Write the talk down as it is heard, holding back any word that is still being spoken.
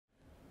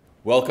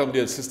Welcome,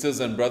 dear sisters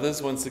and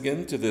brothers, once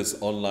again to this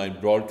online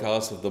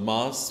broadcast of the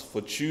Mass for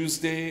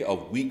Tuesday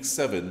of week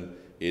 7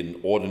 in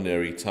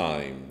Ordinary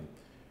Time.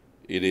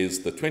 It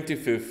is the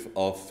 25th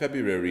of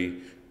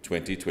February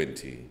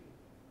 2020.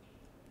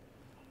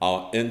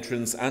 Our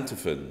entrance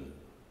antiphon.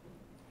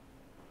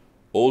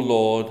 O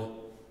Lord,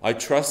 I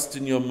trust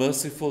in your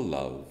merciful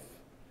love.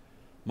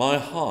 My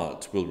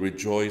heart will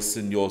rejoice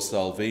in your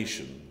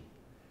salvation.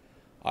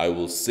 I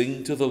will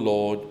sing to the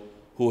Lord,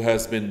 who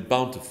has been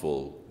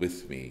bountiful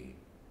with me.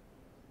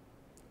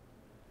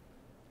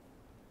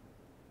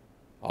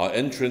 Our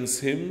entrance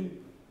hymn,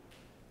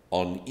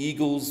 On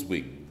Eagle's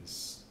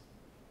Wings.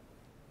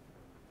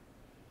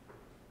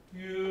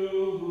 You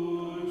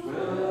who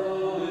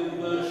dwell in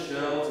the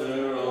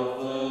shelter of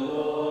the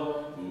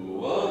Lord,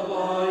 who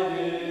abide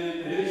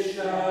in his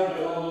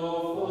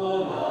shadow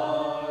for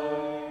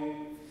life,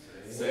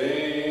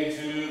 say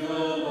to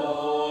the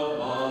Lord,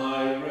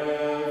 my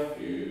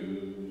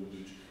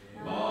refuge,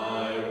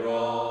 my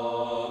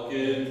rock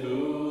in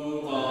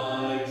whom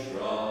I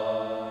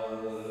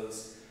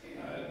trust,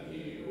 and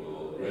he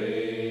will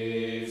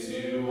raise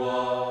you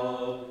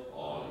up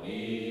on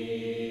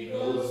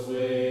eagle's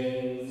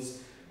wings.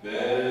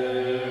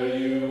 Bear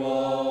you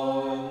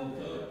on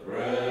the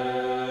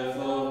breath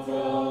of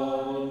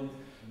dawn,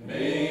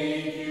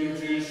 make you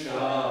to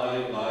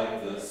shine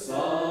like the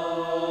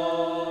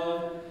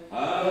sun,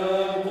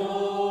 and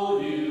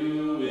hold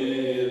you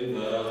in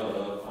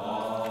the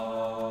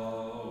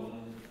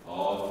palm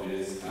of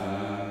his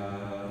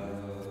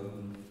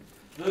hand.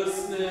 The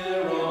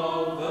snare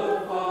of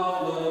the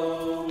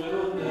fowler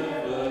will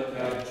never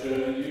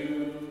capture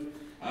you,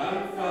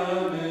 and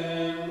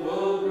famine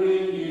will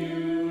bring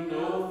you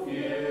no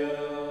fear.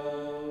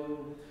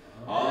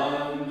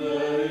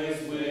 Under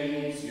his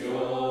wings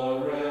your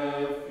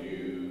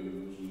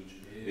refuge,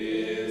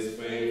 his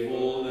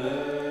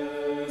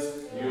faithfulness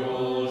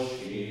your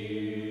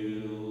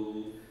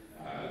shield,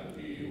 and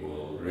he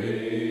will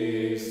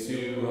raise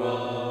you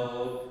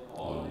up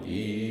on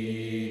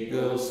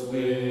eagle's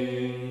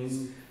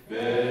wings.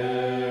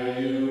 Bear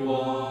you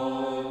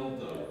on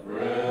the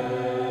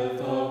breath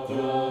of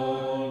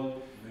dawn,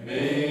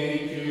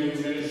 make you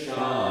to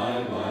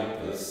shine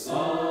like the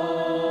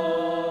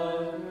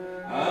sun,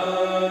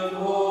 and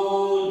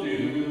hold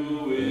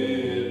you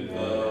in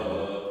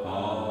the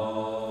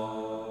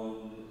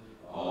palm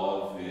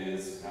of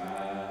his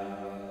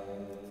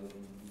hand.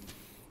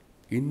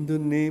 In the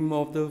name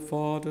of the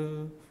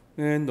Father,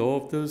 and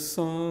of the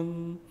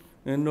Son,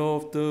 and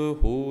of the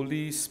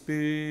Holy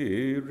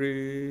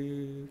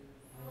Spirit.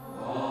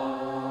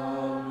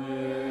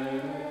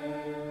 Amen.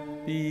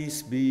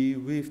 Peace be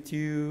with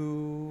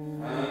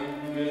you.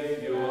 And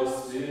with your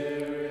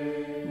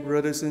spirit.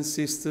 Brothers and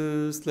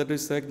sisters, let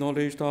us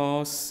acknowledge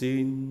our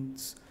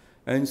sins,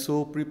 and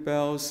so prepare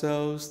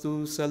ourselves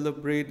to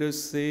celebrate the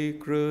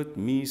sacred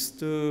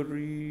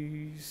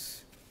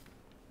mysteries.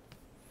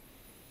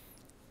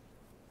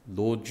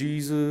 Lord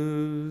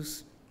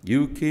Jesus,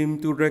 you came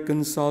to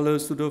reconcile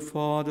us to the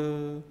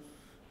Father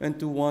and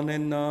to one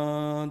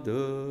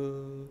another.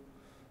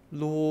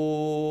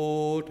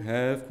 Lord,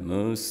 have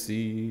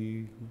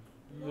mercy.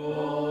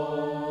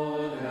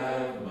 Lord,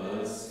 have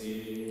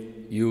mercy.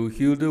 You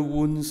heal the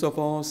wounds of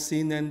our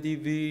sin and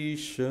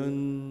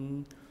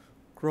division.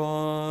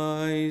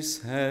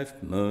 Christ,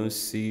 have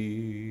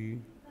mercy.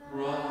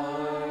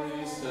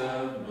 Christ,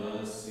 have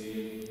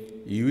mercy.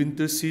 You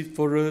intercede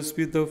for us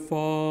with the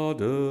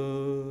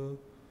Father.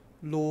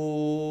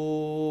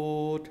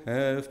 Lord,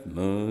 have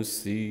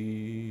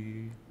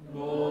mercy.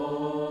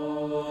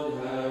 Lord,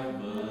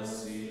 have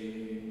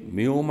mercy.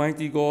 May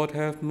Almighty God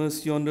have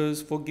mercy on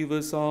us, forgive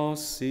us our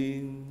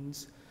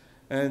sins,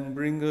 and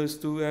bring us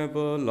to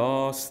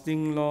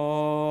everlasting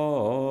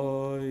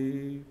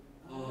life.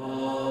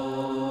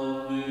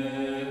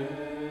 Amen.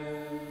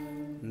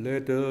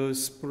 Let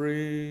us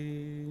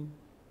pray.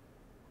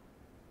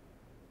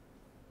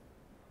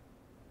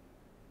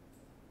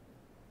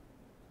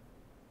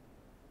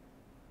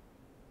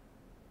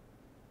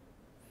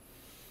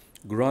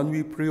 Grant,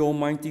 we pray,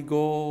 Almighty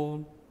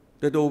God,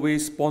 that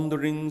always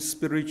pondering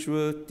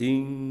spiritual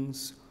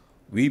things,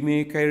 we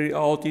may carry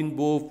out in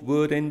both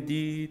word and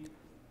deed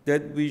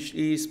that which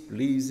is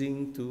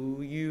pleasing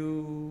to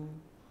you.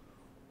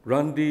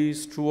 Grant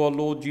this through our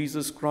Lord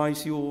Jesus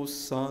Christ, your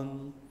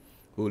Son,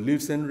 who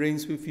lives and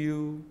reigns with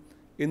you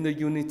in the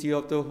unity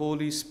of the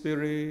Holy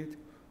Spirit,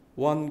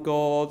 one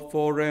God,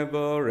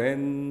 forever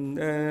and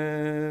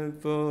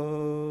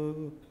ever.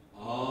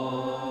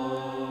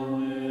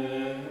 Amen.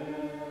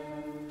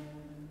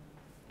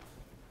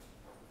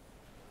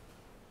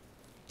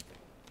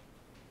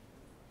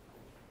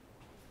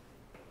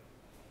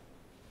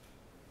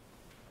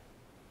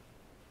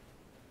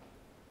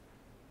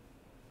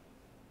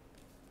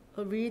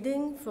 A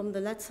reading from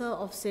the letter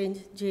of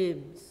St.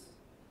 James.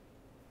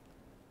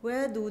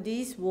 Where do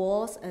these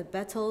wars and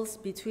battles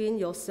between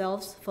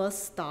yourselves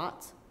first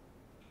start?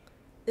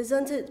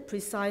 Isn't it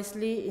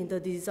precisely in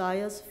the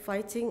desires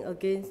fighting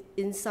against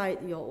inside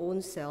your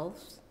own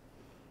selves?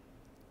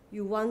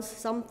 You want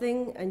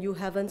something and you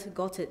haven't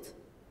got it,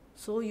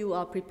 so you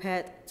are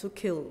prepared to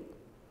kill.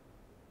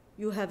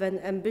 You have an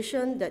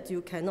ambition that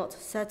you cannot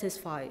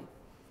satisfy,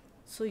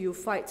 so you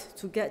fight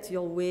to get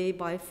your way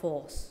by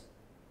force.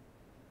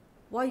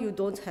 Why you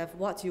don't have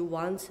what you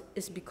want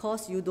is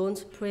because you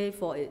don't pray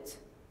for it.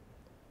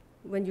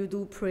 When you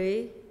do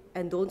pray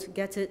and don't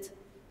get it,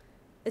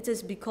 it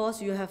is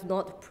because you have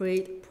not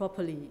prayed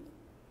properly.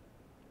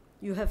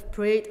 You have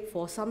prayed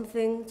for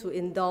something to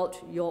indulge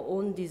your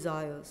own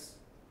desires.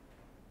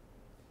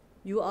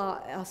 You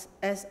are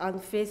as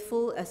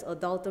unfaithful as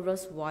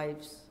adulterous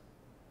wives.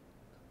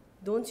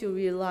 Don't you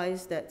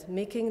realize that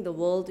making the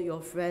world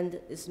your friend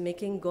is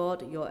making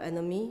God your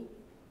enemy?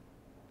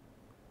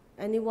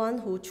 Anyone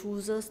who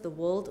chooses the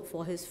world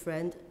for his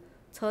friend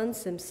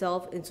turns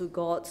himself into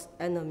God's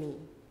enemy.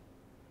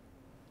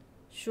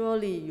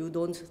 Surely you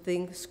don't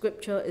think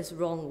Scripture is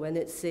wrong when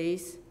it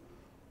says,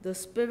 "The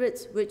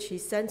Spirit which he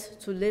sent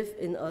to live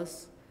in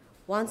us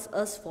wants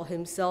us for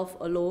himself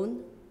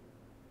alone."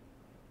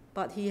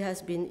 But he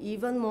has been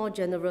even more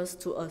generous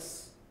to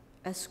us,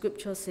 as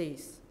Scripture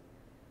says,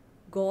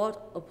 "God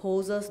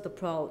opposes the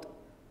proud,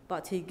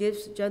 but he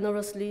gives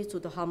generously to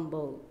the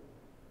humble."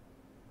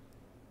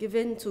 Give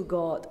in to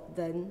God,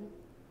 then,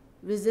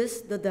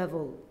 resist the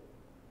devil,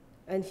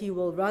 and he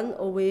will run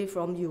away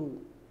from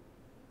you.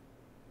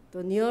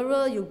 The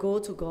nearer you go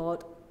to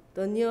God,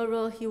 the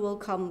nearer he will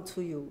come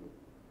to you.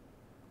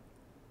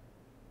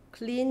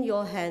 Clean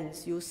your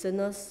hands, you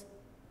sinners,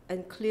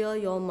 and clear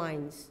your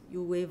minds,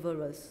 you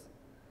waverers.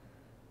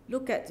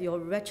 Look at your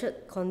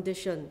wretched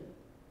condition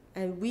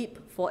and weep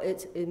for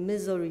it in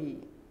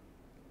misery.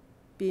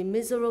 Be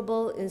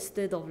miserable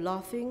instead of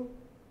laughing,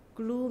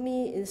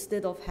 gloomy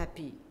instead of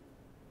happy.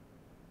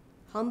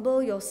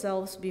 Humble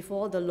yourselves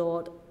before the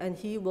Lord, and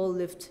he will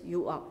lift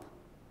you up.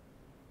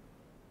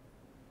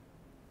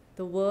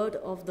 The word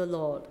of the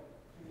Lord.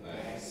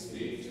 Thanks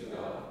be to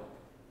God.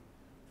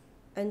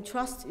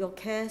 Entrust your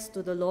cares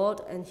to the Lord,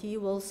 and he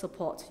will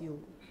support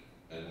you.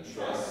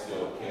 Entrust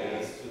your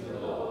cares to the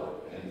Lord,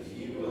 and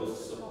he will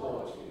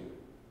support you.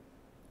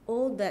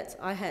 Oh, that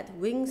I had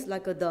wings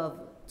like a dove,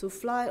 to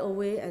fly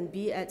away and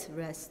be at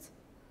rest.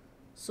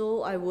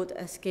 So I would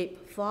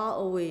escape far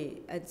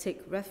away and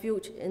take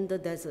refuge in the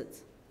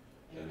desert.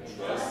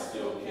 Entrust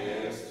your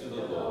cares to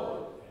the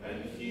Lord,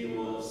 and he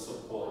will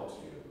support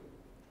you.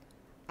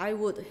 I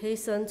would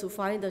hasten to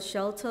find a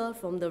shelter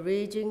from the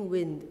raging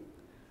wind,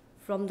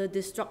 from the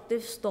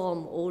destructive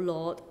storm, O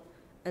Lord,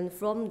 and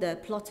from their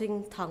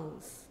plotting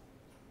tongues.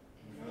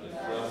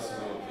 Entrust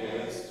your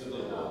cares to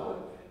the Lord,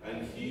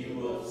 and he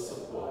will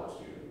support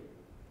you.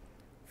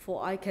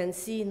 For I can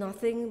see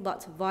nothing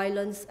but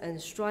violence and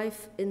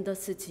strife in the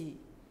city.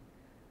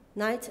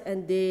 Night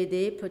and day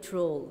they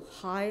patrol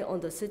high on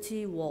the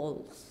city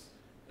walls.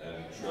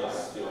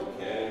 Entrust your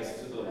cares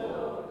to the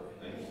Lord,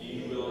 and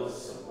he will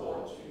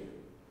support you.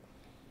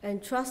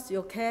 Entrust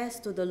your cares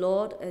to the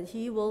Lord, and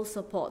he will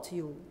support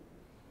you.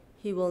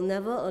 He will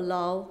never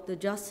allow the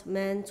just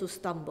man to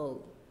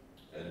stumble.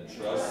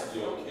 Entrust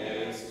your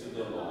cares to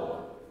the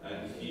Lord,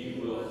 and he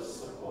will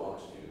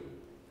support you.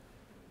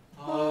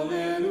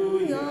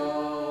 Hallelujah!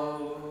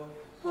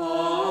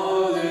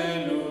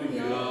 Hallelujah!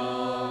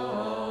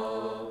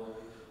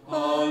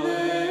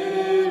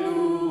 Hallelujah!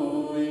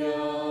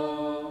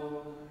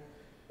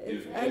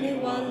 If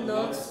anyone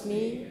loves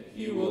me,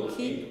 he will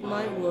keep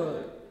my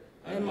word,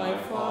 and my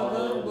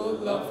Father will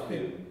love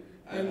him,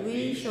 and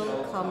we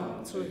shall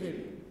come to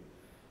him.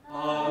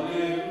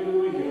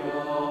 Hallelujah!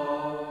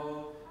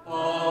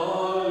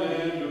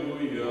 Hallelujah!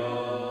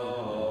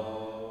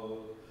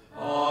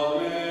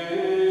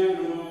 Hallelujah!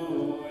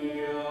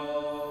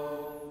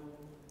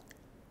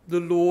 The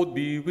Lord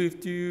be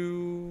with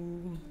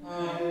you.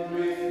 And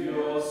with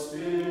your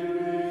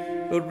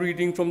spirit. A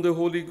reading from the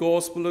Holy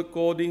Gospel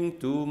according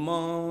to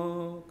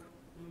Mark.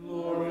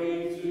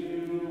 Glory to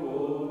you, O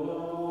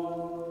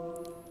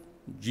Lord.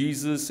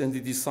 Jesus and the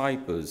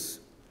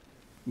disciples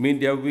made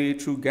their way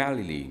through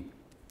Galilee,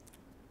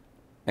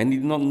 and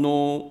did not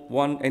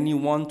want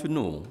anyone to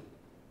know,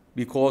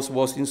 because he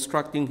was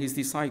instructing his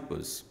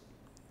disciples.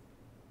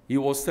 He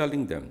was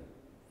telling them,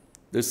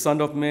 "The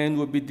Son of Man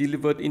will be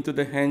delivered into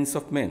the hands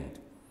of men.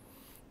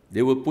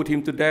 They will put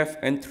him to death,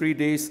 and 3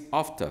 days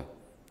after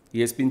he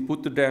has been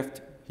put to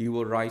death, he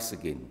will rise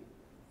again."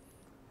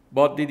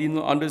 But they did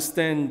not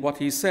understand what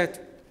he said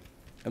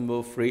and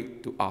were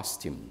afraid to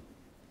ask him.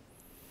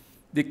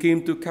 They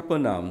came to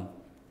Capernaum,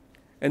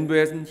 and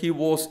when he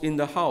was in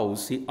the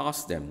house, he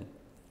asked them,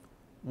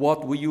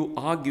 "What were you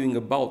arguing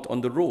about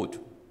on the road?"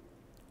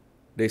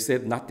 They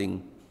said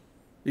nothing,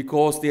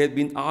 because they had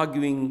been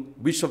arguing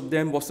which of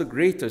them was the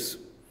greatest.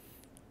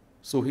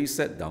 So he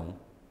sat down,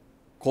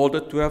 called the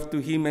 12 to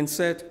him, and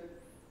said,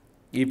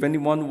 "If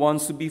anyone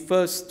wants to be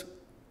first,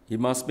 he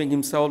must make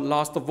himself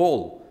last of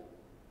all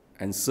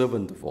and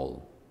servant of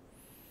all."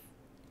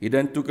 He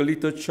then took a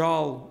little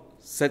child,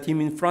 set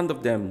him in front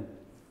of them,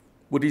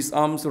 put his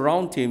arms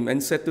around him,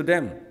 and said to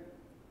them,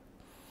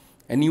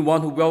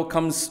 "Anyone who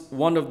welcomes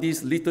one of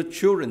these little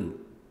children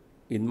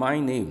in my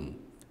name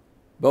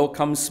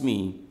welcomes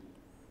me,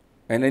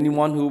 and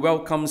anyone who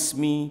welcomes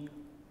me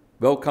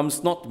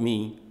welcomes not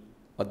me,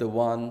 but the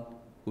one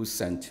who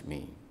sent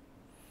me.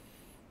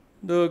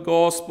 The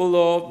Gospel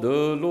of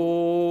the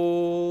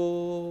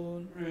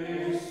Lord.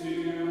 Praise to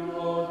you,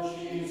 Lord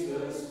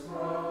Jesus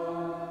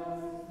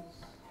Christ.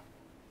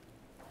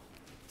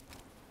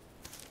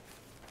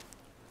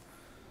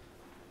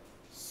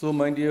 So,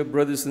 my dear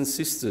brothers and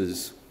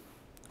sisters,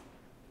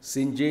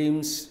 St.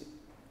 James,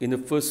 in the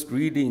first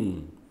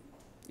reading,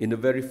 in the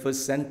very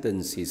first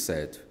sentence, he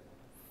said,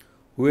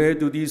 "Where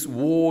do these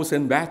wars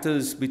and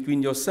battles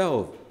between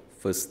yourselves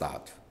first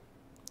start?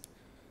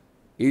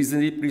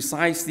 Isn't it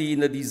precisely in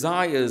the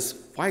desires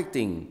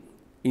fighting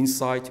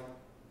inside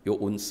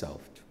your own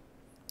self?"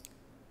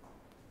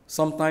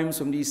 Sometimes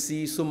when we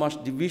see so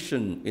much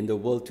division in the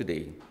world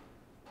today,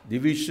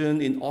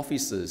 division in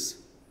offices,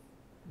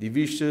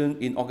 division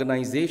in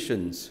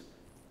organizations,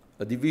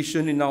 a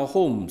division in our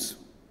homes,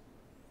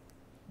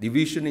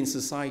 division in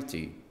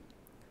society,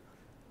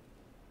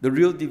 the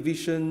real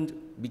division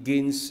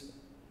begins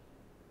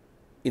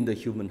in the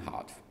human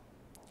heart.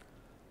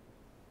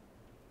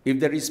 If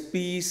there is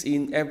peace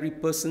in every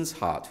person's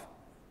heart,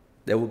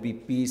 there will be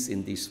peace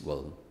in this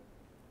world.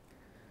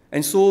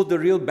 And so the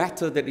real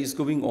battle that is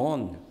going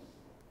on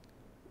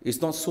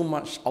is not so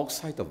much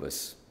outside of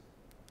us.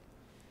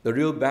 The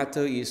real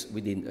battle is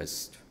within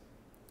us.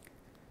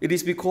 It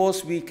is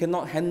because we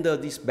cannot handle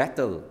this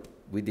battle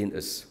within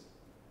us.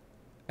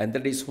 And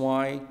that is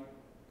why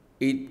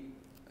it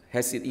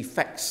has its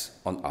effects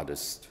on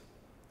others.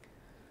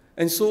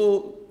 And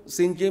so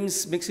St.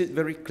 James makes it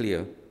very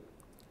clear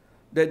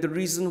that the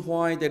reason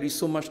why there is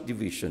so much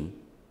division,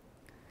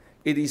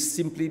 it is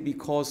simply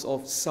because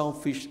of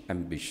selfish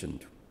ambition.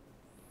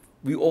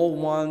 We all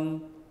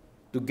want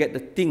to get the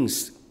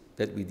things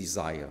that we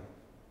desire.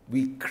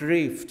 We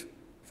crave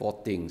for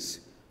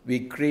things. We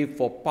crave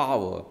for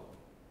power.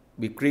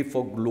 We crave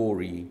for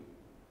glory.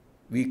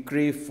 We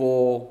crave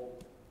for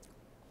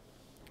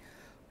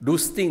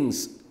those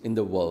things in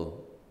the world.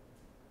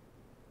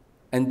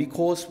 And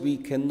because we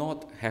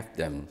cannot have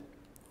them,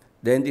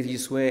 then it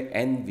is where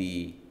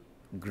envy,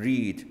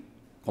 greed,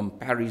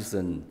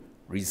 comparison,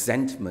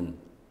 resentment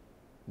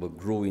will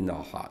grow in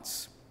our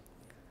hearts.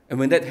 And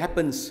when that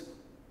happens,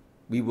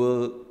 we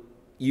will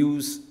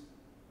use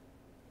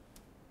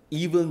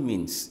evil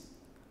means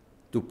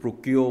to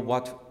procure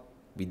what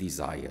we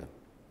desire.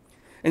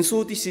 And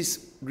so this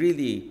is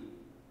really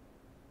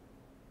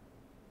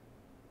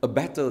a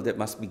battle that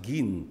must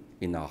begin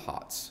in our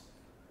hearts.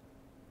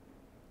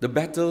 The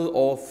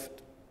battle of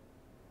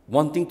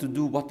wanting to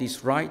do what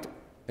is right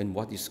and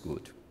what is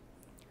good.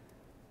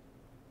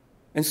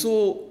 And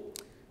so,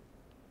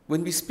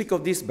 when we speak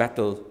of this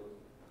battle,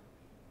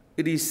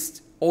 it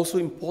is also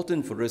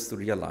important for us to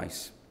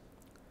realize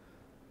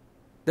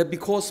that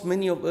because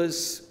many of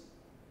us,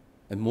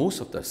 and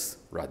most of us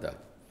rather,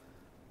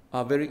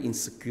 are very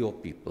insecure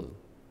people.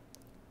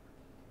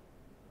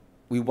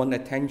 We want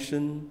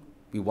attention,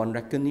 we want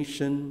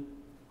recognition,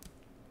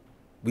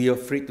 we are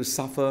afraid to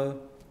suffer,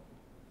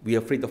 we are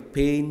afraid of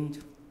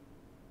pain,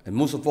 and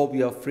most of all,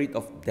 we are afraid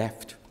of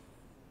death,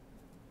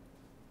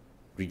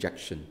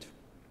 rejection.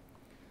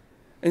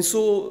 And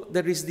so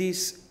there is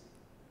this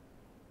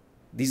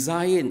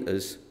desire in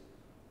us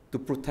to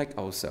protect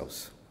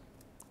ourselves.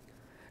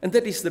 And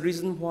that is the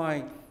reason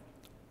why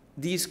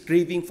this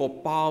craving for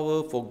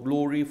power, for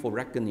glory, for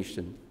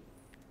recognition,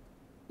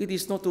 it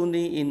is not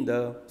only in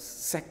the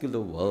secular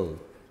world,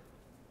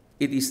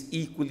 it is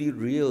equally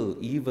real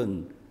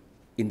even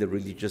in the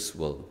religious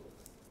world,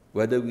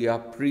 whether we are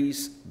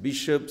priests,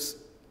 bishops,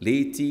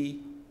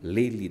 laity,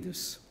 lay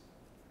leaders.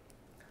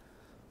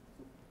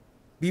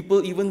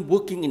 People even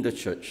working in the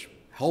church,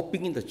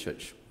 helping in the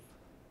church,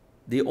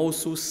 they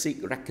also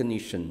seek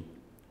recognition.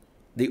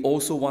 They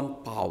also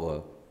want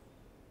power.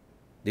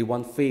 They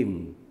want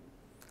fame.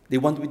 They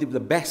want to be the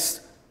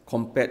best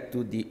compared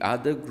to the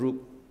other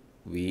group.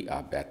 We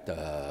are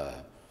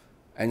better.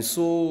 And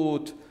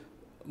so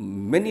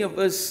many of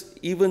us,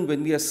 even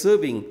when we are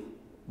serving,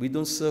 we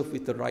don't serve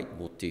with the right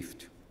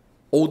motive.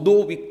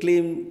 Although we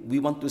claim we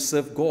want to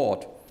serve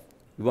God,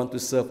 we want to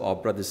serve our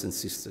brothers and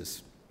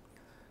sisters.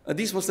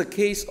 This was the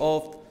case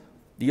of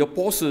the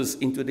apostles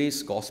in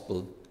today's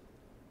gospel.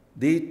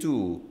 They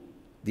too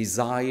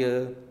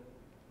desire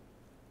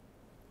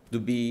to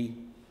be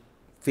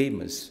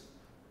famous,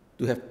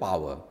 to have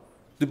power,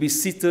 to be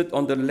seated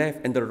on the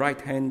left and the right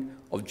hand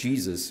of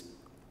Jesus.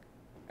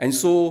 And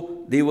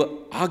so they were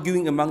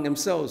arguing among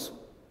themselves,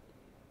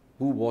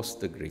 who was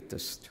the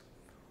greatest?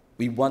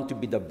 We want to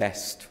be the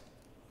best.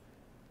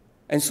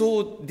 And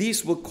so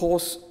these will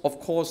cause,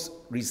 of course,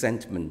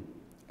 resentment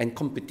and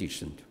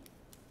competition.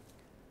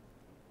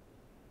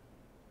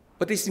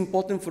 But it's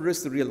important for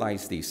us to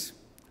realize this.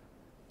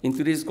 In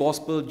today's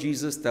gospel,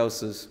 Jesus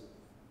tells us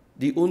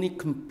the only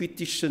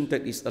competition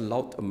that is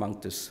allowed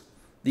among us,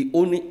 the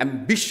only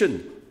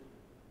ambition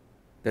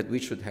that we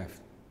should have,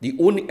 the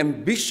only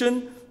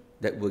ambition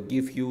that will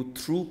give you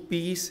true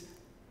peace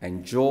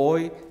and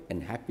joy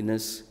and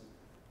happiness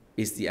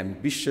is the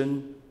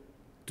ambition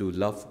to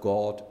love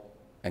God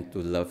and to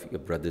love your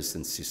brothers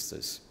and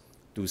sisters,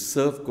 to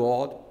serve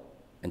God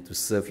and to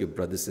serve your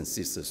brothers and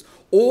sisters.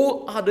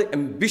 All other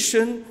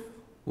ambition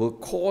will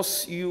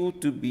cause you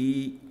to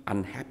be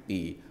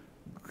unhappy,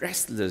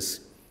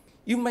 restless.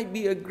 You might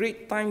be a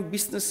great-time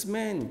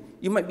businessman.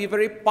 You might be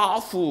very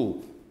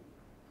powerful.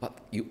 But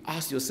you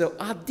ask yourself,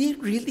 are they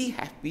really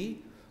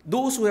happy?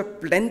 Those who have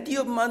plenty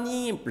of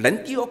money,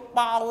 plenty of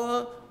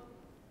power,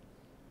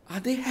 are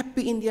they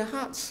happy in their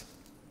hearts?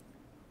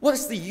 What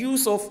is the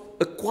use of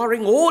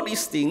acquiring all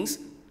these things,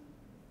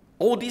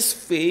 all this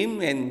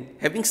fame and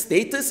having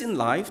status in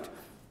life,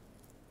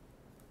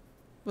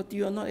 but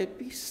you are not at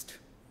peace?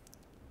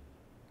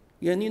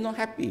 You're not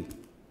happy.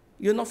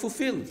 You're not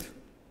fulfilled.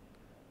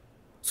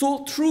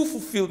 So true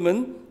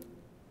fulfillment,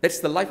 that's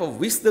the life of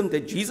wisdom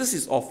that Jesus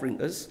is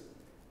offering us,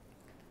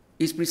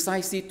 is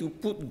precisely to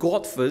put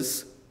God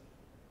first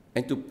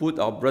and to put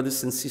our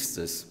brothers and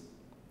sisters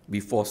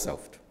before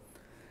self.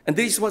 And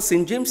this is what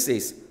St. James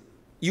says,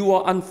 you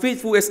are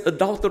unfaithful as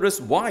adulterous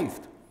wife.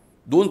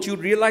 Don't you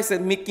realize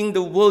that making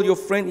the world your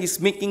friend is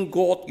making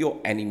God your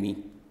enemy?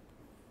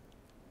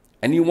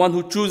 Anyone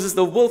who chooses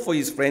the world for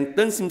his friend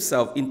turns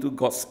himself into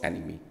God's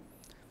enemy.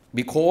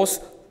 Because,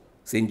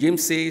 St.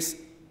 James says,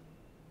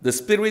 the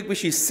Spirit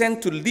which is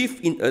sent to live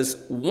in us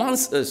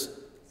wants us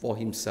for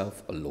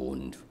himself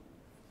alone.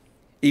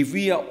 If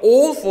we are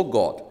all for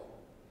God,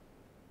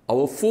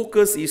 our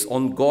focus is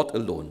on God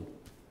alone,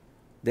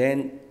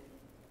 then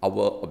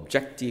our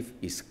objective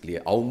is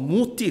clear, our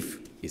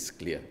motive is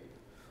clear.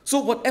 So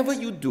whatever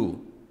you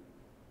do,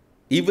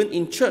 even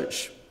in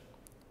church,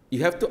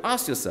 you have to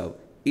ask yourself,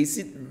 is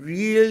it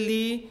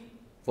really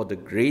for the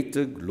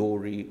greater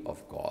glory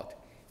of God?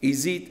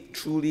 Is it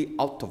truly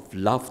out of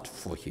love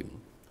for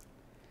him?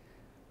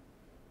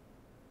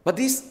 But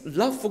this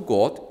love for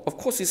God, of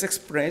course, is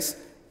expressed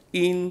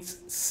in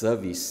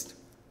service.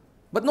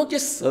 But not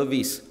just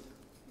service.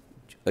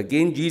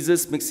 Again,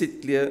 Jesus makes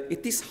it clear,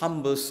 it is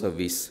humble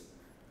service.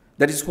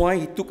 That is why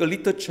he took a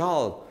little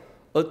child.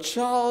 A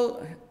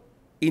child,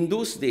 in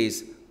those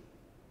days,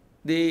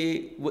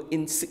 they were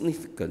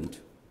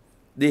insignificant.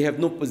 They have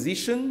no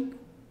position,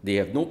 they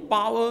have no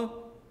power.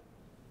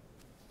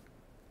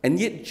 And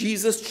yet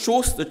Jesus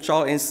chose the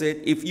child and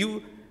said, if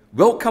you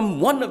welcome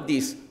one of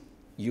these,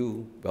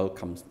 you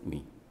welcome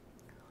me.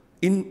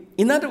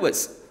 In other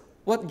words,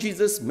 what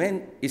Jesus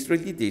meant is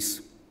really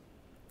this.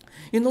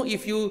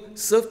 If you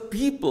serve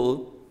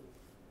people,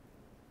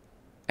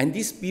 and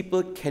these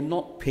people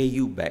cannot pay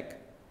you back,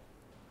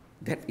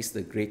 that is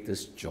the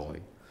greatest joy.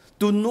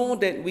 To know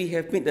that we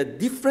have made a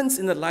difference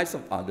in the lives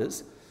of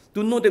others,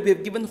 to know that we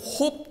have given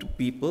hope to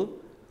people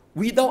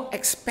without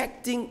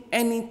expecting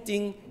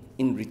anything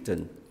in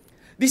return.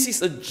 This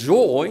is a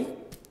joy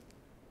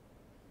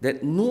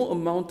that no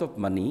amount of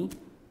money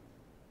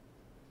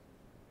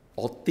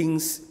or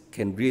things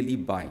can really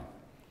buy.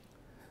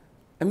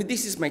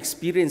 This is my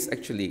experience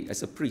actually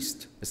as a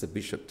priest, as a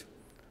bishop.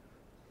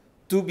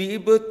 To be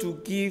able to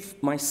give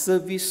my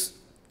service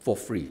for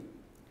free.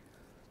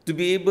 To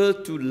be able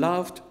to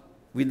love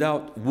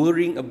without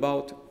worrying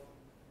about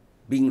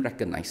being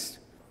recognized.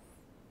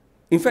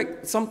 In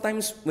fact,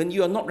 sometimes when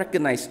you are not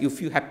recognized, you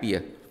feel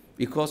happier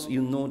because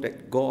you know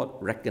that God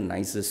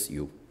recognizes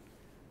you.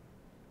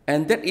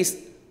 And that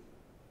is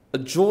a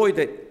joy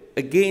that,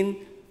 again,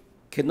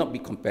 cannot be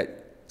compared.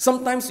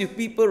 Sometimes if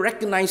people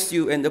recognize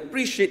you and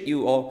appreciate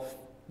you, or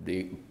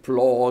they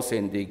applaud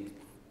and they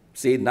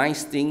say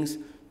nice things,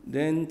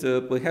 then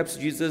perhaps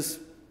Jesus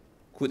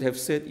could have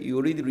said, you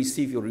already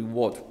received your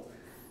reward.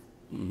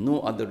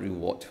 No other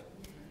reward.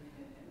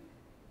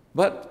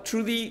 But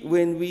truly,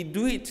 when we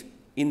do it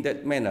in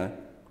that manner,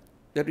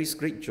 there is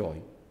great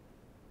joy.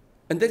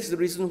 And that is the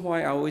reason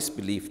why I always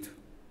believed,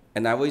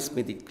 and I always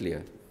made it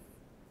clear,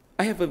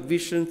 I have a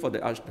vision for the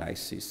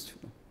Archdiocese.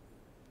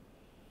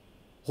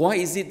 Why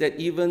is it that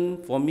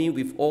even for me,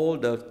 with all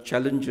the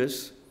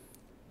challenges,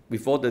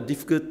 with all the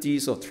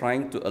difficulties of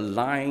trying to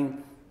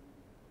align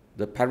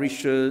the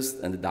parishes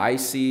and the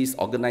diocese,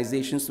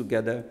 organizations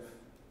together,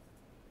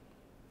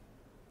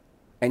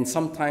 and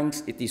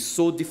sometimes it is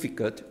so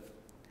difficult,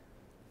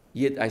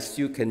 yet I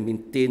still can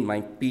maintain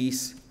my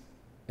peace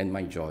and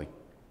my joy.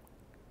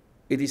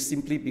 It is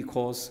simply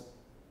because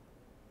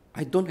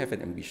I don't have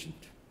an ambition.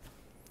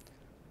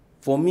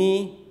 For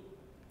me,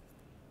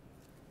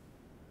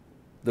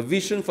 the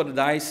vision for the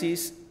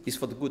diocese is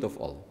for the good of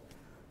all.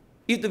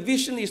 If the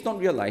vision is not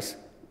realized,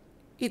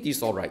 it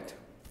is all right,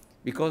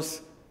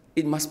 because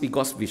it must be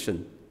God's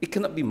vision. It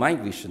cannot be my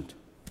vision.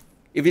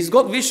 If it's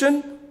God's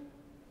vision,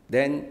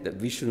 then that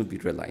vision will be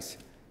realized.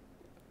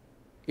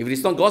 If it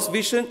is not God's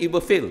vision, it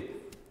will fail.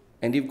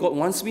 And if God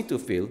wants me to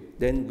fail,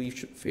 then we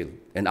should fail,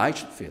 and I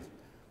should fail.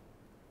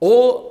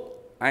 All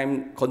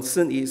I'm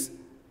concerned is,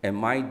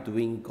 am I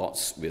doing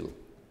God's will?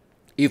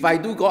 If I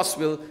do God's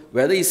will,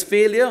 whether it's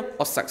failure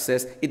or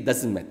success, it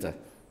doesn't matter,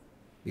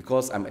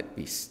 because I'm at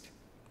peace.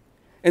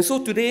 And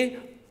so today,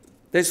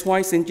 that's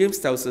why St. James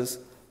tells us,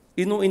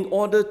 in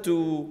order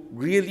to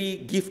really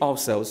give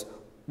ourselves,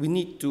 we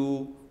need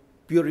to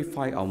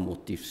purify our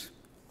motives.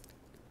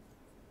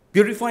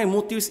 Purifying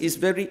motives is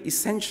very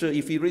essential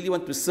if we really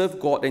want to serve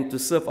God and to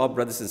serve our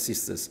brothers and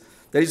sisters.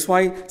 That is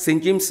why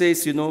St. James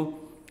says,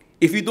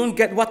 if you don't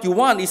get what you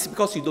want, it's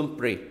because you don't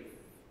pray.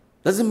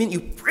 Doesn't mean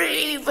you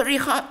pray very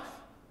hard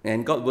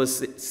and God will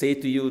say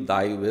to you,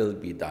 thy will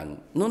be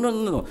done.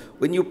 No.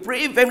 When you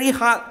pray very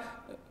hard,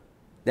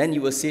 then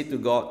you will say to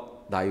God,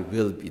 thy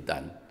will be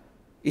done.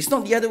 It's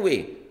not the other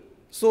way.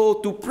 So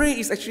to pray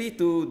is actually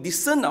to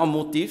discern our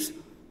motives.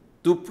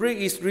 To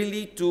pray is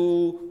really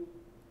to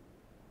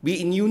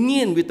be in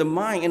union with the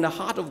mind and the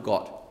heart of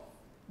God.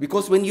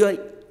 Because when you are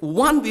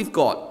one with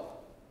God,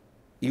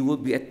 you will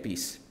be at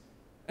peace.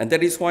 And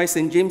that is why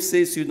St. James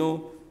says,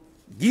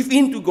 give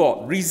in to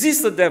God,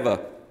 resist the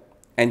devil,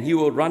 and he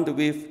will run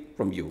away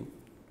from you.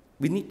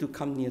 We need to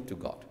come near to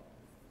God.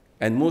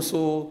 And more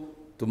so,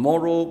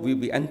 tomorrow we'll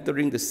be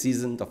entering the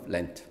season of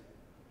Lent.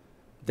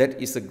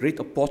 That is a great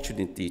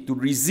opportunity to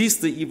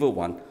resist the evil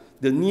one.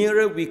 The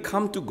nearer we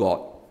come to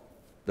God,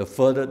 the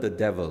further the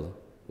devil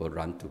will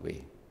run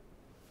away.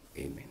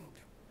 Amen.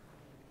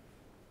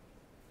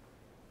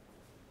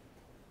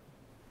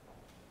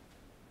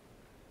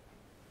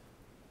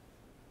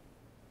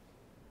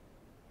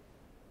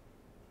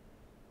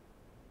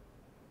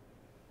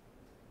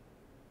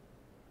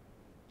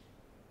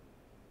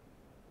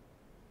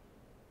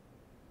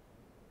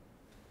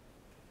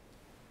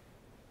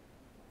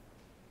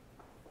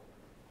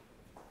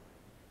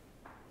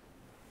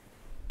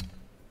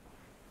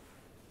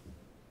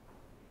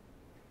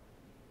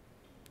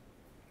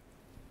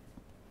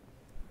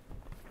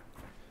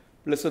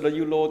 Blessed are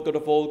you, Lord God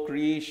of all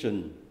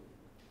creation,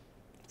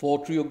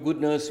 for through your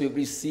goodness we have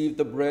received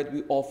the bread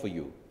we offer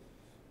you.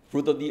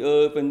 Fruit of the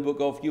earth and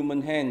work of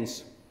human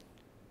hands,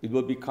 it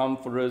will become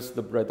for us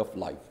the bread of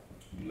life.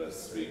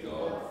 Blessed be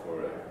God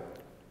forever.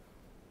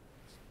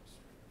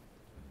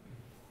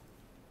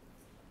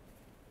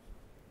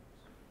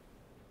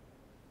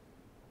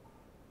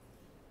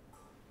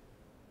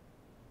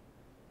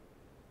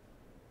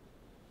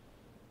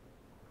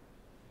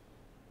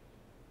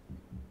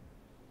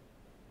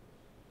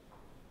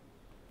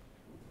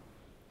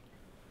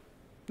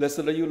 Blessed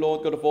are you,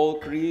 Lord God of all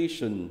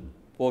creation,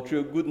 for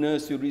through your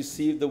goodness you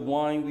receive the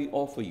wine we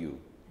offer you.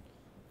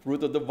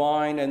 Fruit of the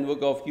vine and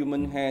work of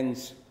human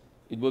hands,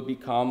 it will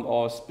become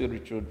our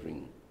spiritual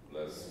drink.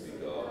 Blessed be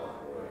God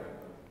forever.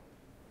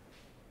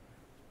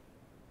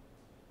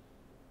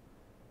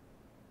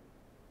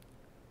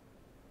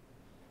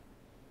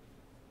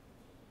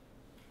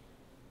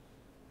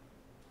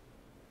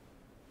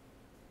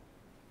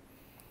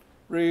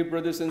 Pray,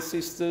 brothers and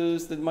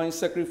sisters, that my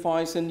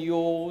sacrifice and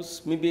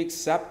yours may be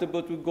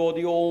acceptable to God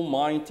the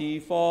Almighty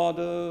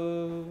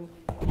Father.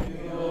 May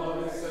the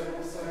Lord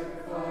accept the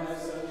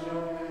sacrifice at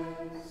your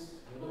hands,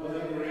 for the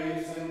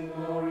praise and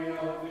glory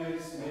of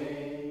his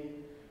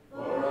name,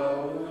 for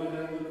our good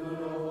and the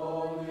good of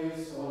all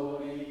his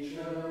holy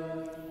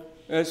church.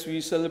 As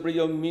we celebrate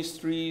your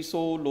mysteries,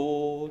 O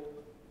Lord,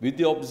 with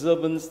the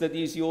observance that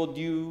is your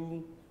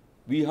due,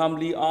 we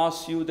humbly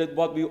ask you that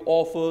what we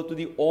offer to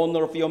the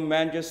honor of your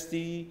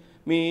majesty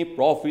may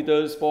profit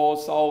us for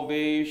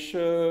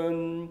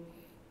salvation.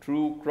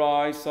 Through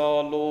Christ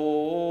our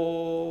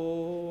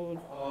Lord.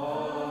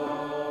 Amen.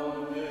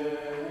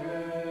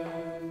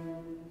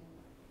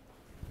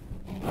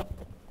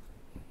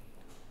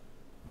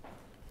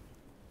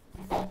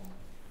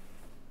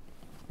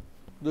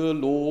 The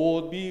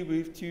Lord be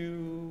with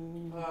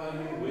you.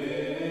 And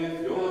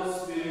with your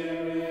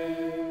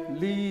spirit,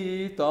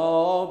 Lift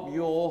up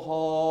your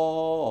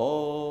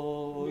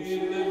hearts. we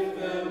lift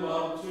them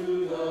up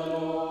to the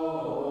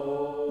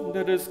Lord.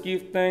 Let us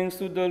give thanks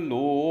to the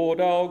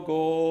Lord our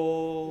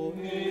God.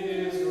 It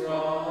is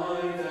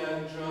right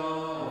and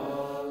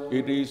just.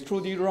 It is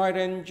truly right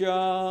and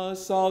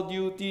just, our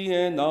duty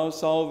and our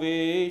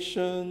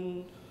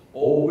salvation,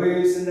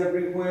 always and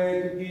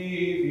everywhere to give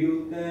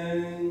you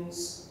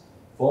thanks.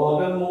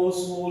 Father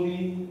most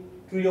holy,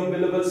 through your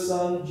beloved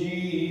Son,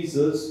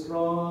 Jesus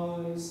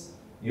Christ,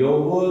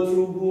 your word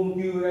through whom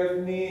you have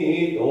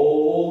made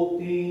all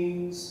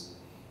things,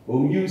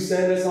 whom you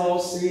sent as our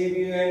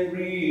Savior and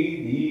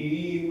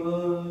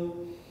Redeemer,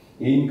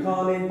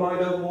 incarnate by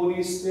the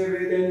Holy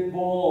Spirit and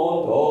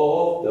born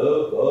of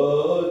the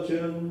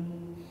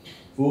Virgin,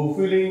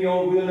 fulfilling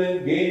your will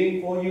and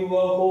gaining for you a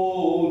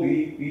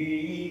holy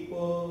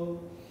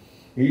people.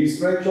 He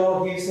stretched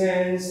out his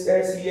hands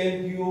as he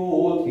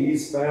endured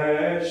his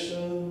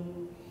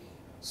passion,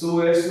 so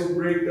as to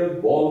break the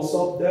bonds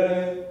of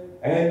death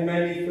and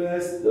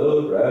manifest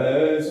the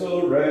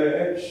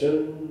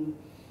resurrection.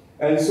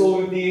 And so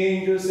with the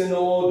angels and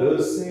all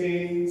the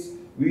saints,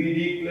 we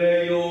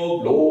declare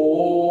your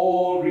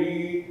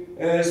glory,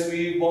 as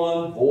with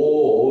one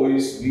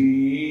voice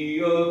we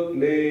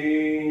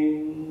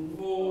acclaim.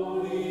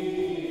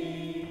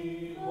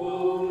 Holy,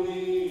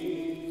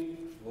 holy,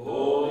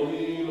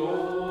 holy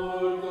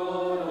Lord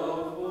God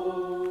of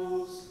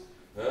hosts,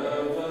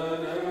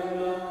 heaven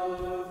and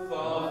earth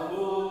are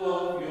full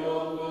of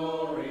your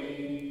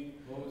glory.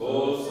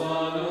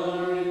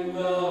 Hosanna in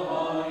the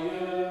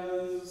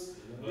highest.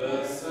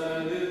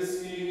 Blessed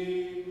is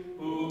he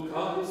who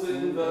comes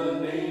in the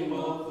name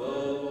of the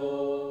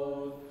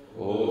Lord.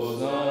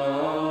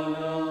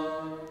 Hosanna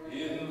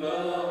in the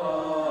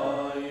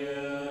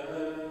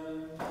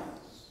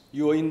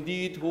You are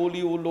indeed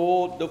holy, O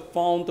Lord, the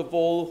fount of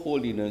all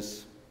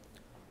holiness.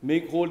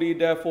 Make holy,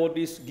 therefore,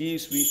 these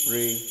gifts, we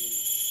pray,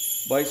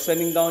 by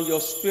sending down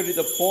your Spirit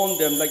upon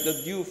them like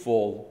the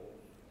dewfall,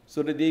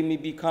 so that they may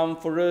become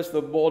for us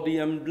the body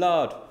and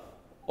blood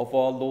of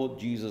our Lord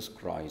Jesus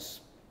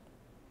Christ.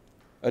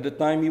 At the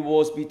time he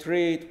was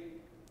betrayed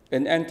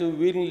and entered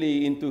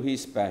willingly into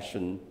his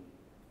passion,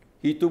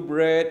 he took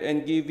bread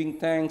and giving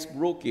thanks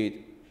broke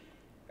it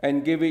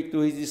and gave it to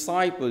his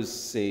disciples,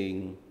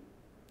 saying,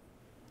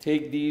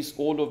 "Take this,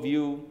 all of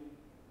you,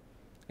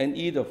 and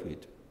eat of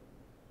it,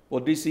 for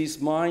this is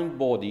my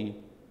body,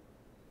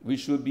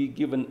 which will be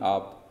given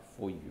up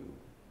for you."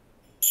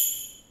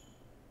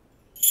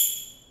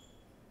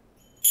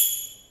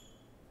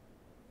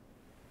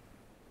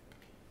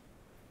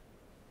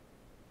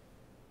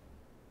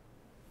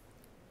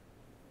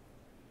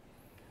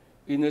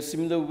 In a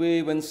similar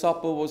way, when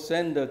supper was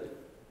ended,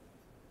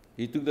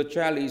 he took the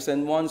chalice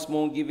and once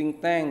more giving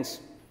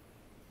thanks,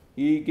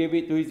 he gave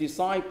it to his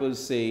disciples,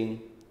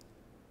 saying,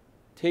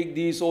 "Take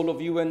this, all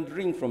of you, and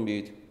drink from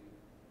it,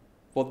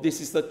 for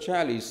this is the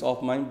chalice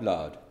of my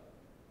blood,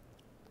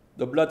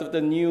 the blood of the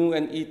new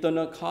and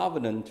eternal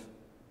covenant,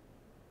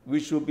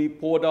 which will be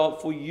poured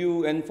out for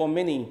you and for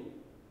many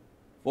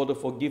for the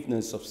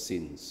forgiveness of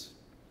sins.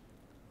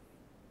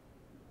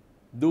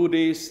 Do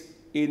this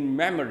in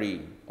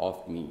memory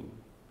of me."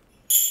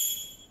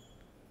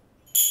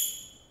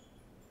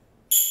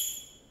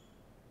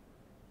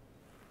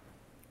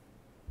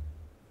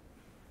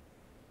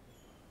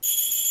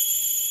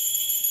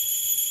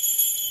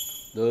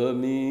 The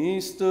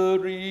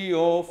mystery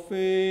of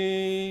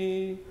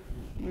faith,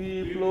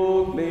 we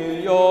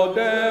proclaim your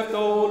death,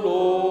 O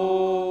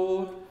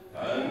Lord,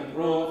 and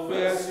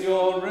profess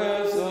your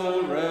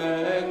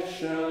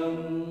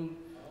resurrection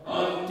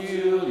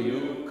until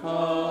you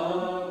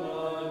come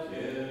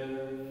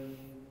again.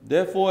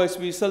 Therefore, as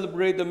we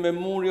celebrate the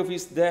memory of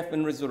his death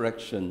and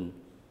resurrection,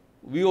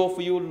 we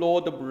offer you,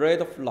 Lord, the bread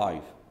of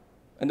life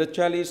and the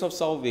chalice of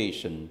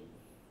salvation,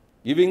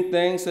 giving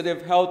thanks that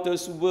have held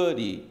us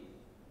worthy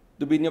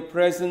to be in your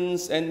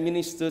presence and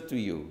minister to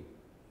you.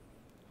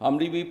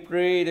 Humbly we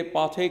pray that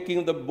partaking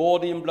of the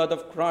body and blood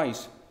of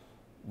Christ,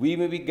 we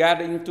may be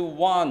gathered into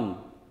one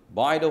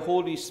by the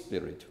Holy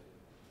Spirit.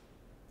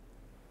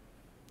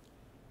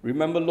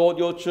 Remember, Lord,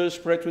 your church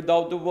spread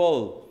throughout the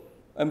world,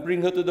 and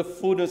bring her to the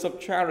fullness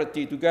of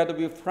charity, together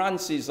with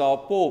Francis, our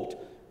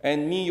Pope,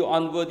 and me, your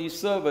unworthy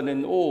servant,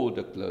 and all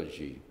the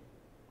clergy.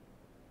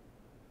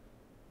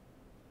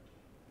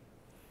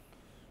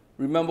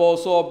 Remember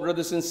also our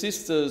brothers and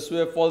sisters who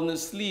have fallen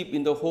asleep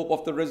in the hope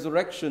of the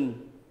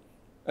resurrection,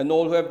 and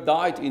all who have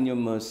died in your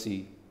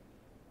mercy.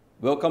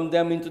 Welcome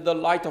them into the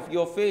light of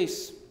your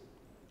face.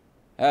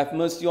 Have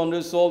mercy on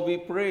us all, we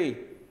pray,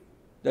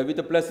 that with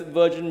the Blessed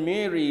Virgin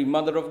Mary,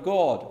 Mother of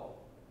God,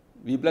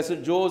 with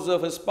Blessed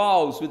Joseph, her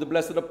spouse, with the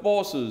blessed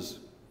apostles,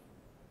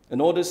 and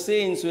all the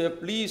saints who have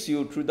pleased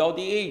you throughout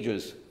the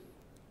ages,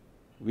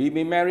 we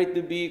may merit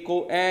to be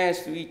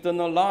co-heirs to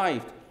eternal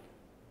life,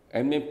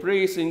 and may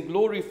praise and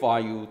glorify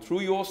you through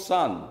your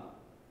Son,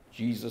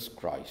 Jesus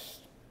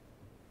Christ.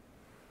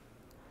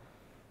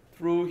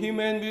 Through him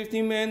and with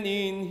him and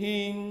in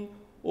him,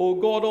 O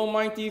God,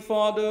 Almighty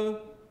Father,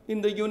 in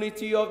the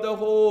unity of the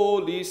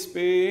Holy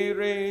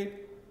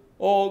Spirit,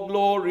 all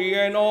glory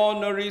and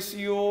honor is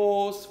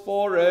yours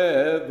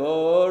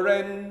forever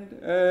and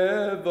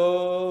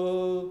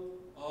ever.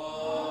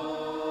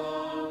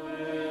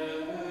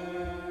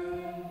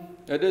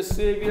 At the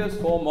Saviour's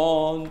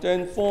command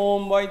and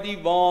formed by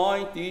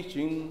divine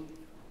teaching,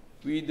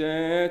 we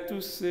dare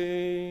to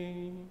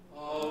say,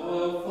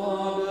 Our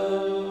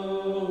Father,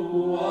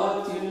 who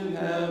art in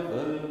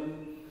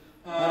heaven,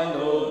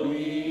 hallowed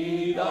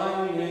be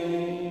thy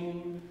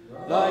name.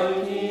 Thy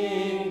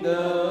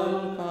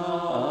kingdom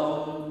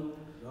come,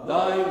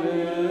 thy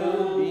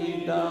will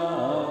be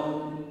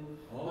done,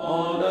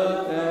 on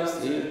earth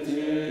as it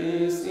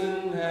is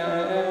in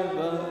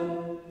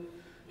heaven.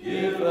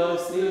 Give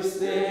us this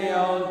day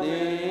our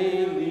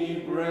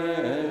daily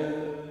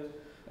bread,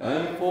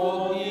 and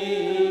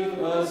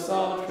forgive us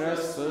our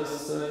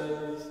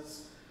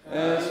trespasses,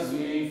 as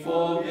we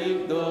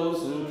forgive those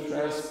who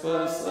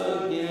trespass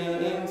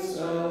against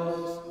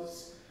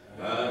us.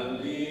 And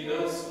lead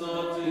us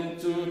not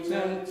into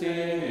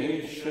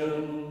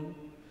temptation,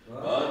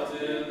 but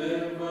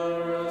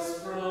deliver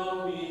us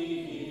from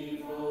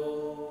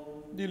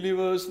evil.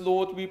 Deliver us,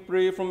 Lord, we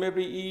pray, from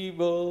every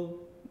evil.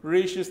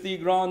 Graciously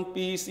grant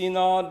peace in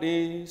our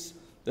days,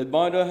 that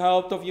by the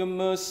help of your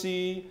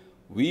mercy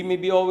we may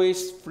be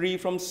always free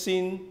from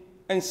sin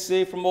and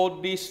safe from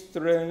all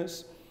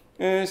distress,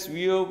 as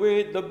we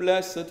await the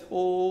blessed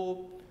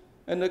hope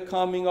and the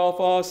coming of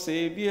our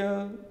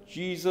Savior,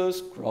 Jesus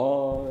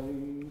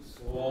Christ.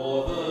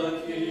 For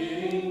the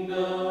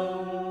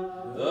kingdom,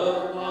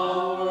 the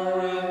power,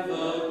 and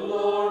the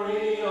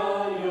glory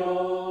are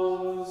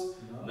yours,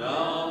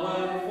 now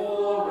and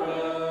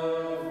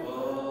forever.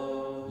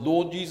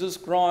 Lord Jesus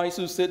Christ,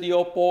 who said to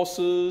your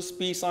apostles,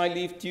 Peace I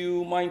leave to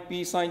you, my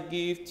peace I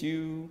give to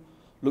you,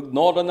 Look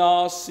not on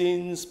our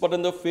sins, but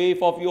on the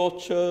faith of your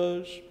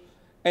church,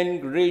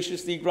 and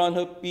graciously grant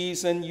her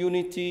peace and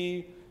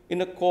unity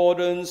in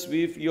accordance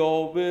with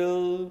your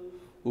will,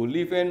 who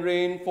live and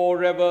reign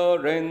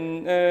forever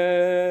and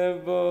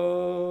ever.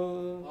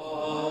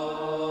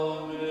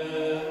 Amen.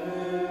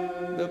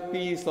 The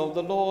peace of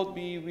the Lord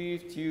be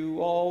with you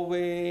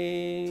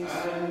always.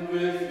 And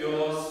with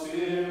your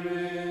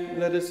spirit.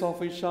 Let us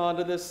offer each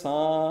other the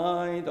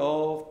sign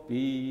of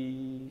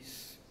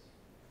peace.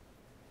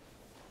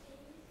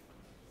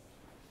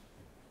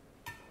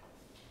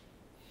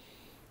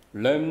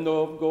 Lamb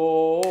of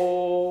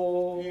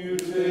God, You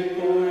take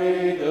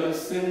away the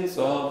sins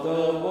of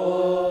the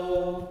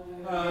world.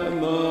 Have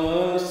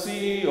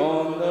mercy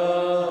on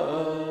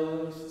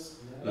us.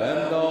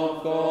 Lamb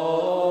of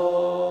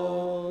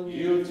God,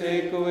 you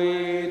take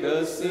away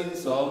the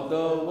sins of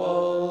the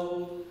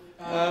world.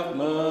 Have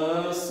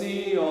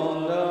mercy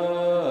on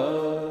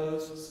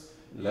us.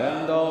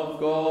 Lamb of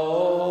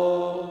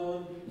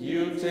God,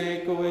 you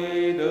take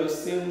away the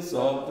sins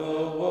of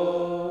the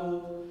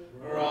world.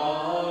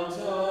 Grant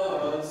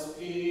us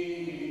peace.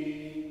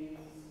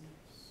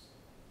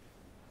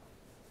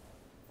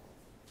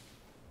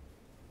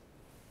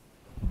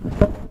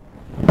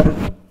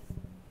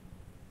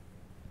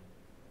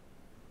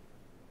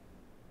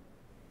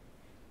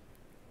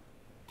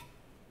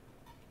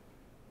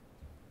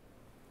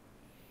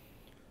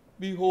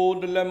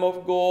 Behold the Lamb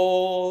of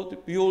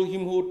God, behold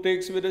him who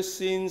takes away the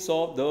sins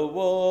of the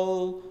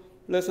world.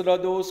 Blessed are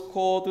those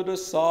called to the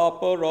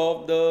supper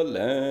of the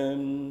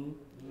Lamb.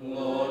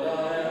 Lord,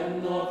 I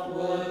am not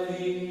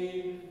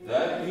worthy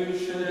that you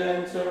should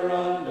enter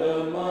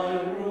under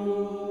my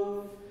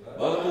roof,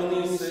 but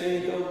only say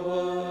the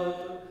word,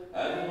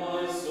 and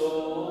my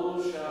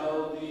soul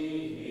shall be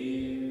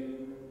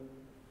healed.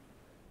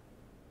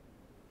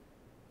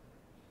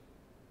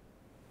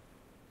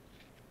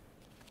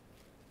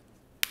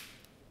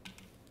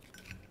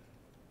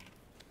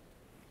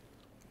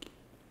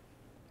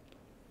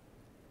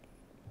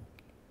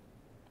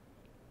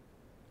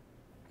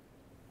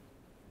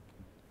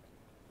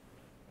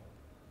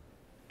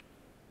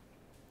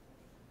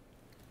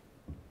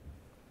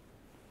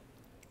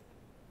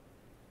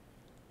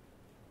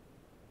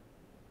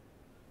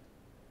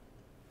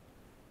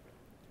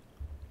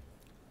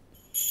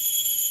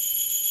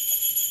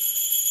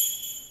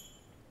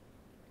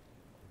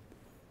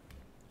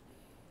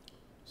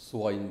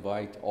 So I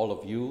invite all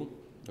of you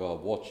who are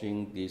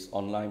watching this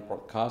online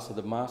broadcast of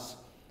the Mass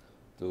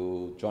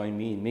to join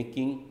me in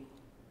making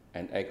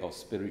an act of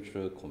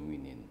spiritual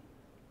communion.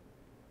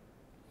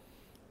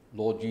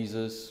 Lord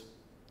Jesus,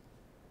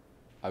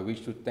 I wish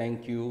to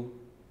thank you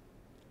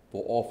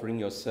for offering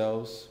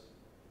yourselves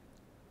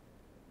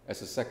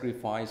as a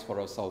sacrifice for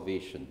our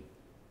salvation.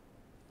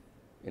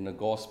 In the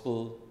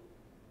Gospel,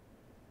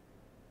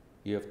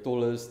 you have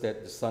told us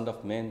that the Son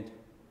of Man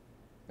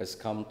has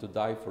come to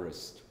die for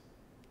us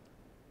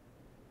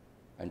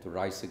and to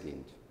rise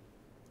again.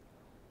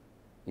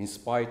 In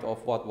spite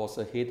of what was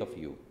ahead of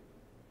you,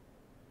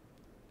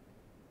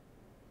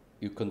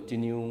 you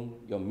continue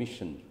your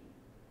mission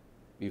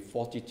with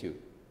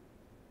fortitude,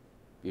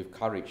 with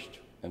courage,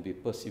 and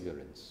with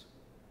perseverance.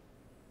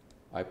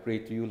 I pray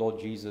to you,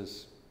 Lord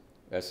Jesus,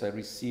 as I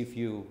receive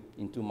you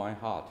into my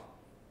heart,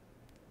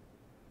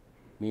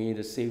 may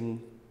the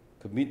same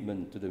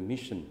commitment to the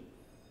mission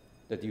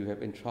that you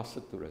have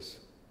entrusted to us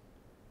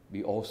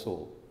be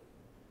also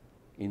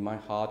in my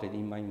heart and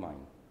in my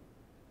mind.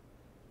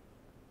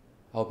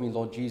 Help me,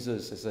 Lord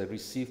Jesus, as I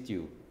received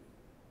you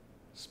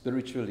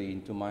spiritually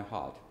into my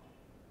heart.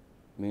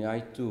 May I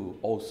too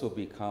also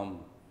become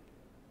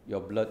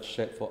your blood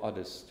shed for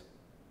others,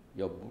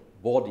 your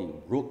body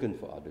broken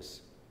for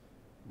others,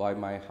 by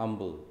my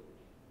humble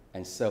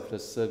and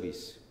selfless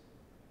service,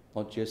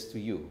 not just to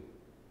you,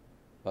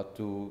 but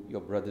to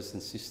your brothers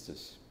and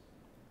sisters.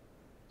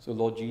 So,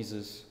 Lord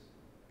Jesus,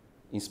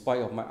 in spite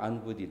of my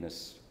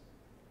unworthiness,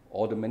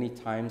 all the many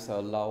times I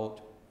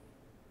allowed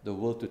the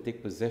world to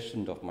take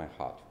possession of my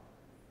heart,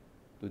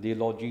 today,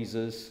 Lord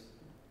Jesus,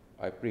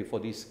 I pray for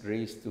this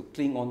grace to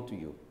cling on to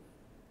you,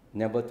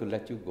 never to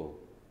let you go,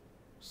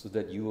 so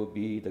that you will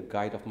be the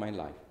guide of my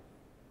life,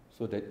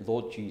 so that,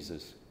 Lord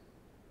Jesus,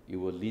 you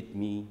will lead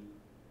me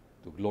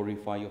to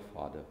glorify your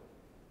Father.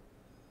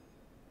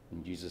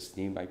 In Jesus'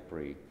 name I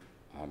pray.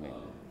 Amen.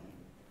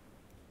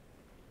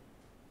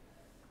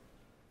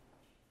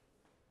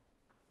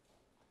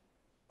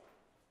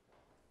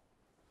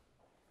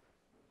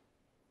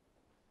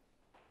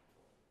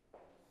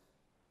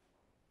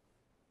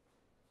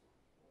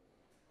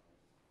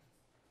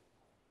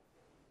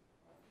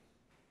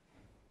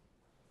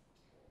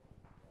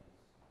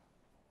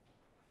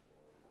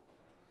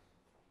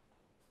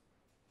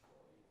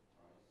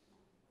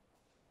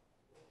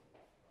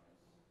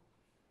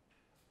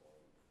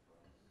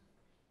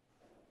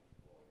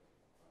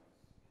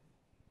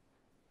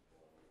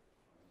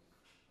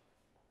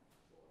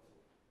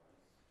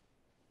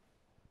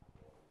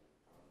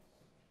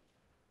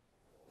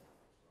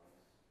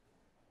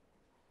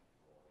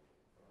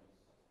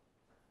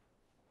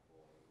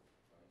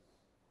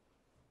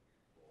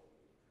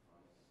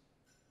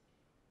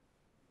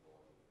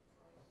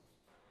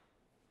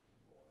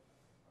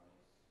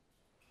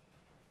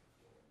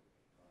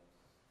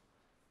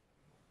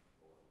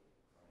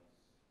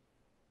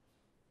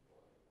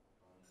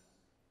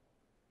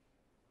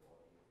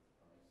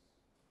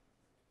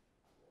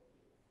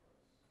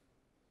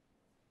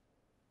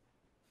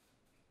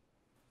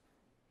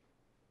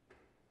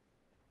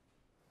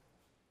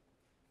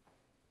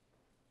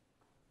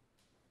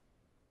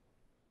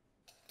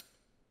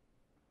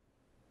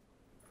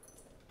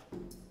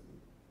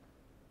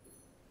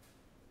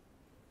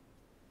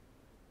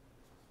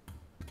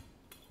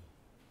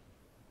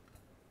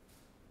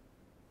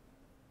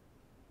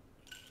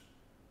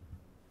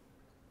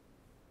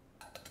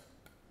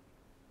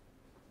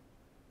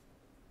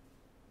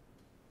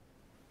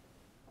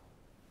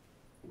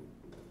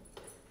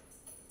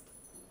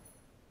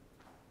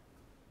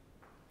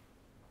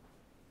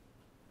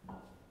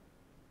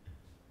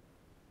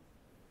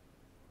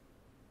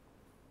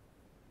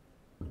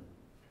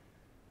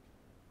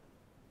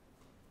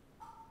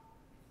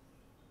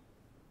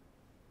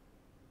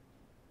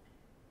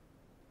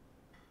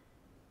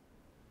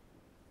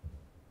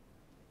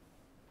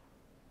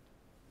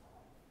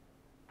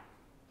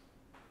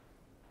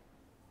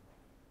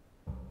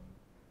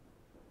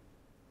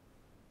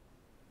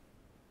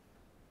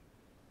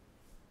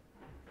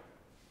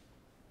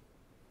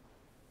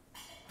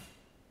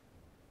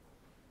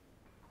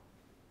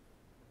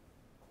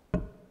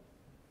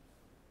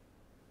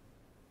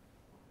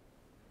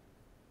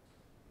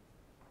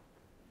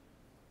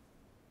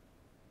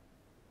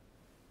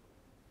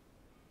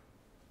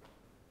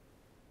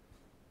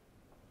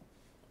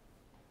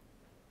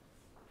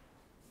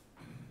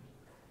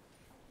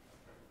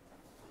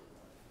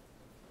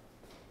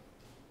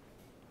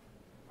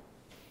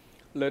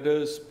 Let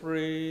us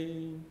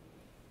pray.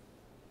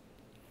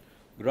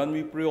 Grant,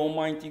 we pray,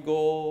 Almighty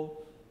God,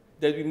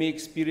 that we may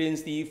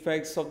experience the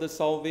effects of the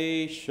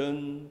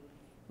salvation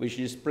which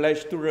is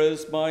pledged to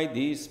us by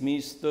these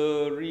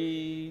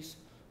mysteries,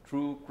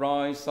 through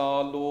Christ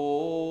our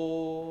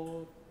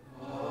Lord.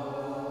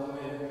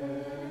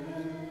 Amen.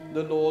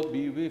 The Lord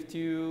be with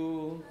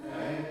you.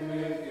 And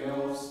with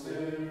your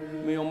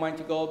spirit. May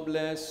Almighty God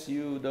bless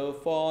you, the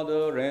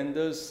Father, and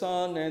the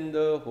Son, and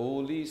the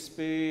Holy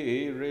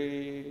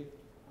Spirit.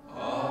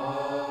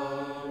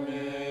 Amen.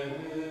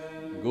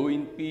 Go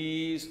in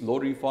peace,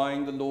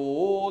 glorifying the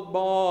Lord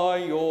by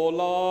your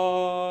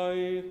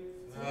life.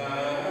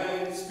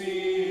 Thanks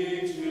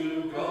be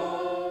to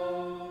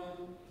God.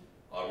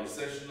 Our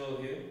recessional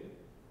hymn,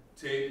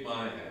 Take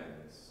My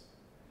Hands.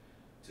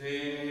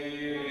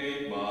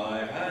 Take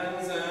my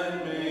hands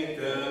and make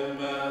them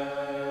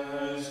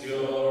as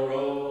your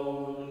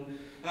own,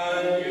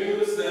 and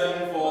use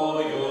them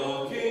for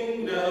your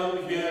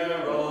kingdom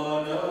here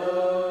on earth.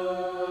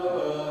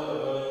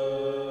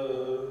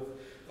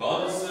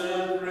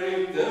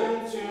 Consecrate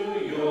them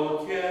to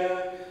your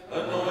care,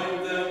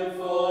 anoint them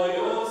for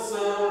your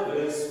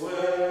service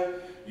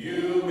where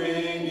you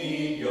may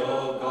need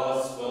your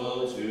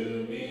gospel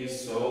to be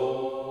sown.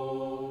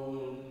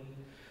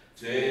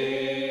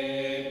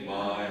 Take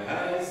my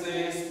hands,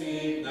 they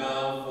speak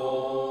now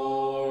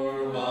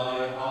for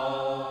my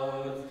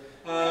heart,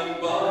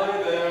 and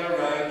by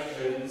their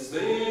actions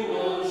they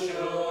will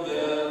show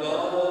their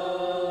love.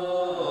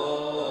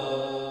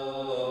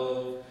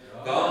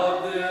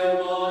 Guard them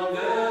on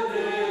their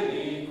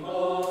daily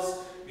course,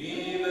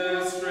 be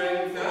their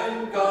strength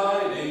and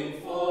guiding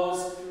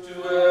force, to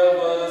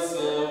ever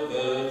serve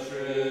the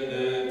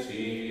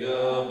Trinity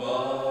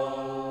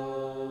above.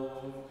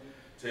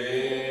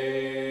 Take